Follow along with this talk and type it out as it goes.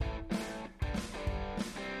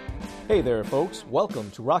Hey there, folks.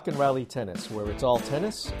 Welcome to Rock and Rally Tennis, where it's all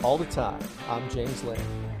tennis, all the time. I'm James Lynn.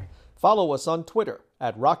 Follow us on Twitter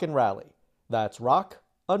at Rock and Rally. That's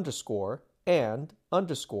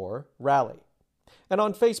rock_and_rally. And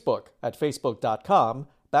on Facebook at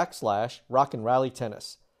facebook.com/Rock and Rally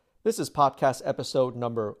Tennis. This is podcast episode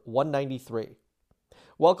number 193.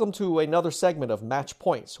 Welcome to another segment of Match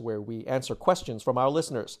Points, where we answer questions from our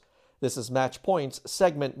listeners. This is Match Points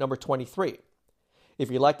segment number 23. If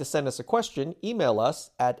you'd like to send us a question, email us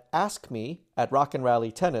at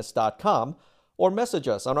askme@rockandrallytennis.com or message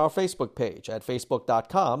us on our Facebook page at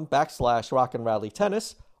facebook.com/Rock and Rally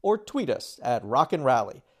Tennis or tweet us at Rock and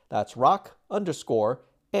Rally. That's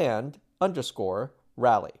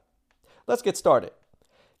rock_and_rally. Let's get started.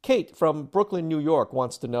 Kate from Brooklyn, New York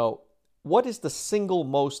wants to know, what is the single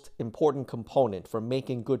most important component for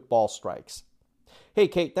making good ball strikes? Hey,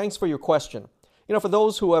 Kate, thanks for your question. For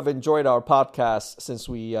those who have enjoyed our podcast since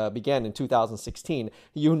we began in 2016,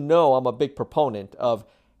 I'm a big proponent of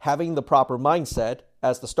having the proper mindset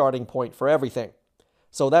as the starting point for everything.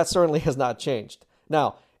 So that certainly has not changed.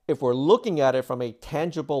 Now, if we're looking at it from a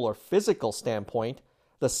tangible or physical standpoint,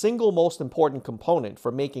 the single most important component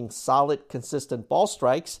for making solid, consistent ball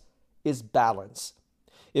strikes is balance.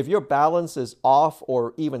 If your balance is off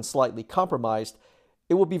or even slightly compromised,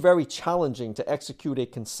 it will be very challenging to execute a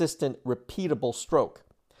consistent, repeatable stroke.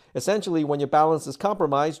 Essentially, when your balance is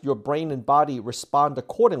compromised, your brain and body respond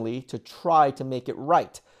accordingly to try to make it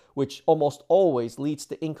right, which almost always leads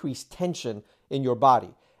to increased tension in your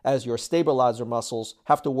body, as your stabilizer muscles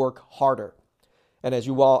have to work harder. And as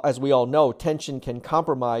we all know, tension can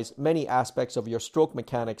compromise many aspects of your stroke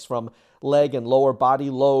mechanics, from leg and lower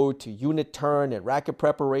body load to unit turn and racket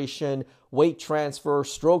preparation, weight transfer,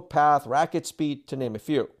 stroke path, racket speed, to name a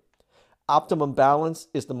few. Optimum balance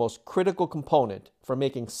is the most critical component for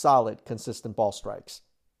making solid, consistent ball strikes.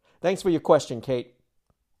 Thanks for your question, Kate.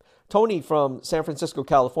 Tony from San Francisco,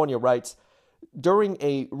 California writes, during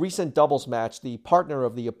a recent doubles match, the partner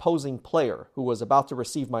of the opposing player, who was about to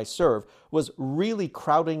receive my serve, was really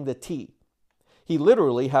crowding the tee. He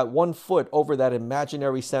literally had 1 foot over that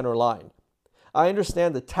imaginary center line. I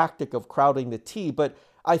understand the tactic of crowding the tee, but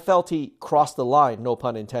I felt he crossed the line, no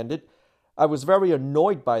pun intended. I was very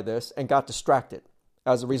annoyed by this and got distracted.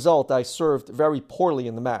 As a result, I served very poorly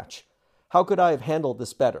in the match. How could I have handled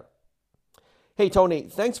this better? Hey, Tony,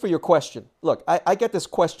 thanks for your question. Look, I get this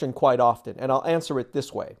question quite often, and I'll answer it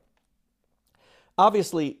this way.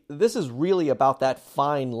 Obviously, this is really about that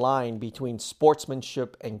fine line between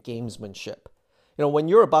sportsmanship and gamesmanship. When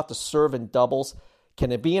you're about to serve in doubles,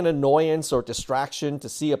 can it be an annoyance or distraction to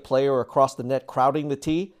see a player across the net crowding the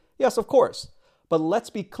tee? Yes, of course. But let's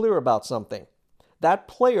be clear about something. That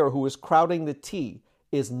player who is crowding the tee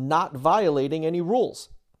is not violating any rules.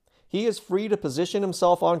 He is free to position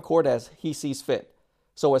himself on court as he sees fit.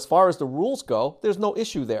 So as far as the rules go, there's no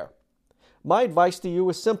issue there. My advice to you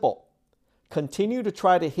is simple. Continue to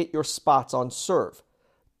try to hit your spots on serve.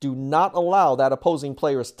 Do not allow that opposing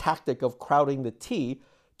player's tactic of crowding the tee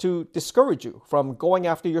to discourage you from going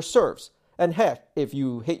after your serves. And heck, if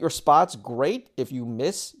you hit your spots, great. If you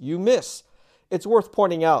miss, you miss. It's worth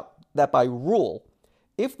pointing out that by rule,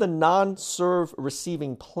 if the non-serve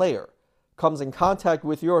receiving player comes in contact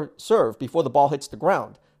with your serve before the ball hits the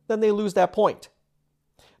ground, then they lose that point.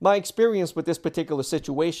 My experience with this particular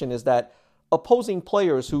situation is that opposing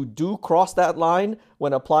players who do cross that line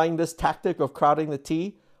when applying this tactic of crowding the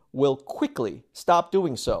tee will quickly stop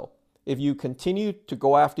doing so if you continue to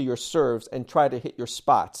go after your serves and try to hit your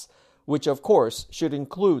spots, which of course should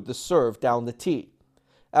include the serve down the tee.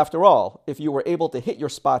 After all, if you were able to hit your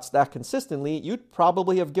spots that consistently, you'd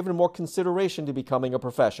probably have given more consideration to becoming a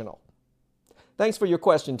professional. Thanks for your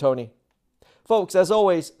question, Tony. Folks, as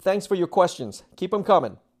always, thanks for your questions. Keep them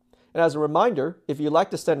coming. And as a reminder, if you'd like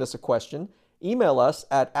to send us a question, email us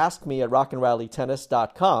at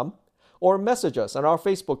askme@rockandrallytennis.com or message us on our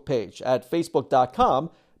Facebook page at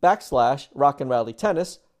facebook.com/Rock and Rally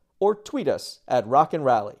Tennis or tweet us at Rock and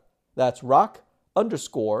Rally. That's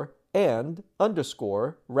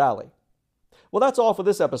rock_and_rally. Well, that's all for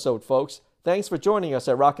this episode, folks. Thanks for joining us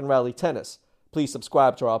at Rock and Rally Tennis. Please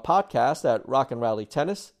subscribe to our podcast at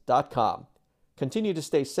rockandrallytennis.com. Continue to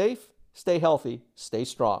stay safe, stay healthy, stay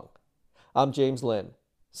strong. I'm James Lynn.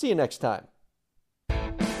 See you next time.